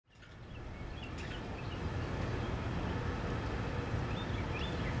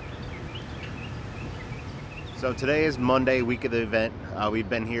So today is Monday, week of the event. We've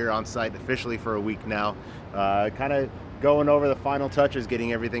been here on site officially for a week now, kind of going over the final touches,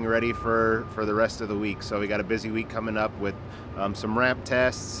 getting everything ready for the rest of the week. So we got a busy week coming up with some ramp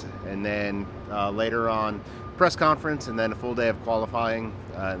tests, and then later on press conference, and then a full day of qualifying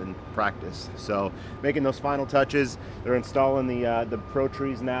and practice. So making those final touches. They're installing the pro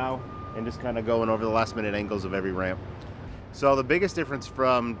trees now and just kind of going over the last minute angles of every ramp. So the biggest difference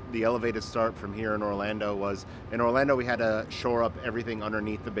from the elevated start from here in Orlando was, in Orlando we had to shore up everything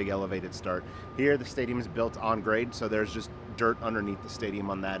underneath the big elevated start. Here the stadium is built on grade, so there's just dirt underneath the stadium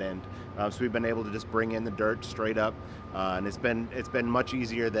on that end. So we've been able to just bring in the dirt straight up, and it's been much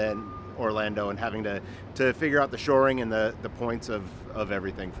easier than Orlando and having to figure out the shoring and the points of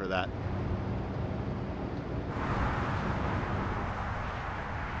everything for that.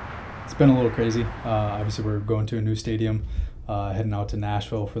 It's been a little crazy. Obviously, we're going to a new stadium, heading out to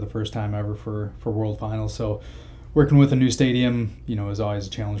Nashville for the first time ever for World Finals. So working with a new stadium, is always a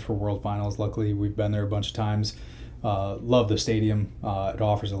challenge for World Finals. Luckily, we've been there a bunch of times. Love the stadium. It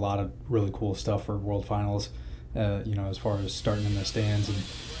offers a lot of really cool stuff for World Finals, as far as starting in the stands and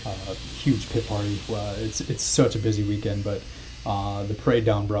huge pit party. It's such a busy weekend, but the parade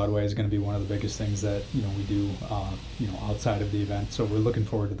down Broadway is going to be one of the biggest things that we do outside of the event. So we're looking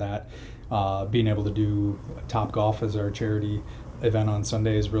forward to that. Being able to do Top Golf as our charity event on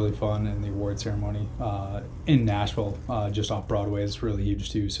Sunday is really fun, and the award ceremony in Nashville just off Broadway is really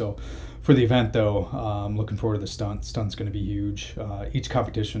huge too. So for the event though, I'm looking forward to the stunt. Stunt's going to be huge. Each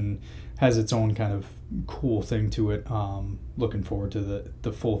competition has its own kind of cool thing to it. Looking forward to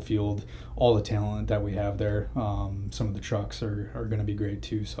the full field, all the talent that we have there. Some of the trucks are going to be great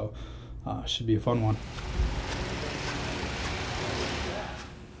too, so should be a fun one.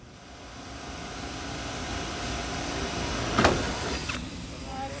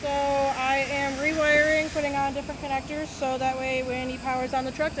 Putting on different connectors so that way when he powers on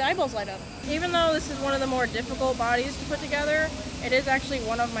the truck, the eyeballs light up. Even though this is one of the more difficult bodies to put together, it is actually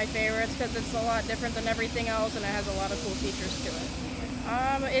one of my favorites because it's a lot different than everything else and it has a lot of cool features to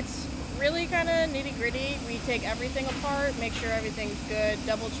it. It's really kind of nitty gritty. We take everything apart, make sure everything's good,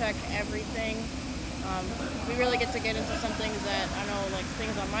 double check everything. We really get into some things that, I know, like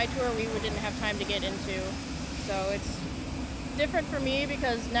things on my tour we didn't have time to get into. So it's different for me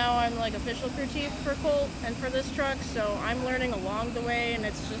because now I'm like official crew chief for Colt and for this truck, so I'm learning along the way, and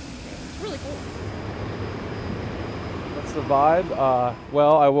it's really cool. That's the vibe.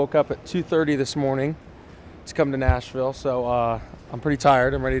 Well, I woke up at 2:30 this morning to come to Nashville, so I'm pretty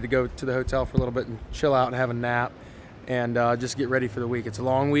tired. I'm ready to go to the hotel for a little bit and chill out and have a nap and just get ready for the week. It's a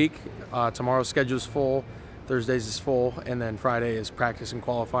long week. Tomorrow's schedule is full, Thursdays is full, and then Friday is practice and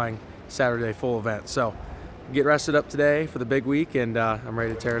qualifying, Saturday full event. So get rested up today for the big week, and I'm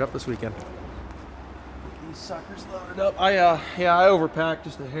ready to tear it up this weekend. Get these suckers loaded up. I overpacked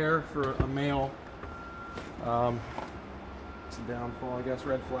just a hair for a male. It's a downfall, I guess,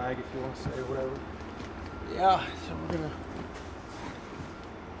 red flag if you want to say, whatever. Yeah, so we're gonna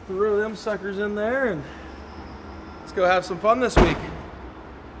throw them suckers in there and let's go have some fun this week.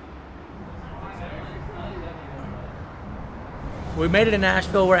 We made it in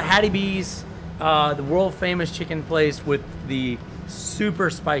Nashville. We're at Hattie B's, the world famous chicken place with the super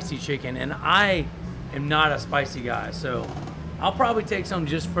spicy chicken, and I am not a spicy guy, so I'll probably take some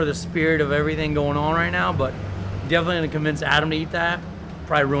just for the spirit of everything going on right now, but definitely gonna convince Adam to eat that.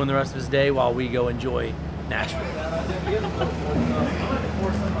 Probably ruin the rest of his day while we go enjoy Nashville.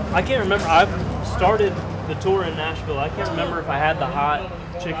 I can't remember. I've started the tour in Nashville. I can't remember if I had the hot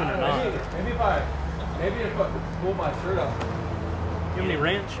chicken or not. Maybe if I pull my shirt up. You have any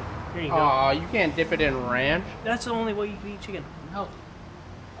ranch? Here you go. Aw, you can't dip it in ranch. That's the only way you can eat chicken. No.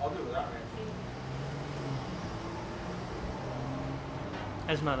 I'll do it without ranch.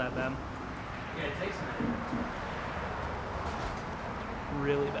 That's not that bad. Yeah, it tastes nice.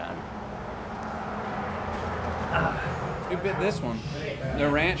 Really bad. Who bit this one? No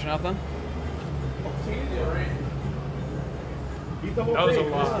ranch, nothing? That was a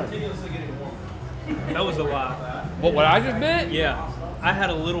lot. That was a lot. What I just bit? Yeah. I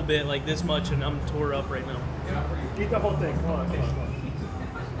had a little bit, like this much, and I'm tore up right now. Eat the whole thing. Come on.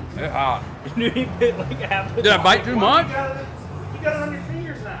 It's hot. You bit like half Did I bite too much? You got it on your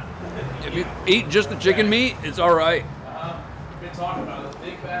fingers now. If you eat just the chicken meat, it's all right. You've been talking about this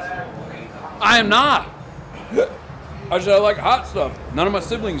big bad apple. I am not. I just like hot stuff. None of my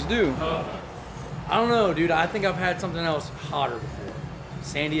siblings do. I don't know, dude. I think I've had something else hotter before.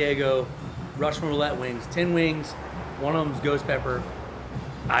 San Diego, Russian roulette wings, 10 wings. One of them's ghost pepper.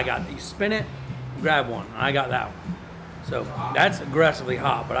 I got these. Spin it, grab one. I got that one. So that's aggressively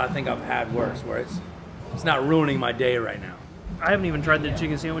hot, but I think I've had worse where it's it's not ruining my day right now. I haven't even tried the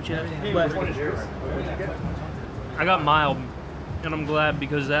chicken sandwich yet, but I got mild, and I'm glad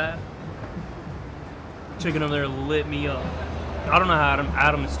because that chicken over there lit me up. I don't know how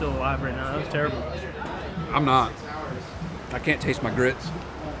Adam is still alive right now. That was terrible. I'm not. I can't taste my grits.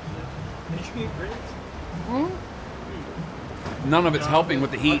 Did you get grits? None of it's helping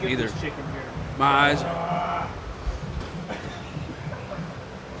with the heat either. My eyes.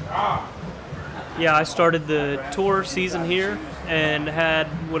 Yeah, I started the tour season here and had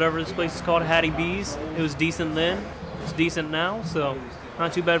whatever this place is called, Hattie B's. It was decent then. It's decent now, so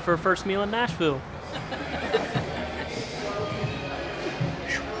not too bad for a first meal in Nashville.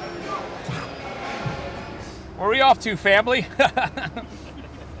 Where are we off to, family?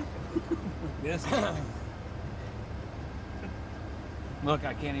 Yes. Look,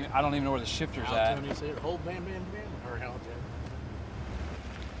 I don't even know where the shifter's at. Hold bam, bam, bam. Or how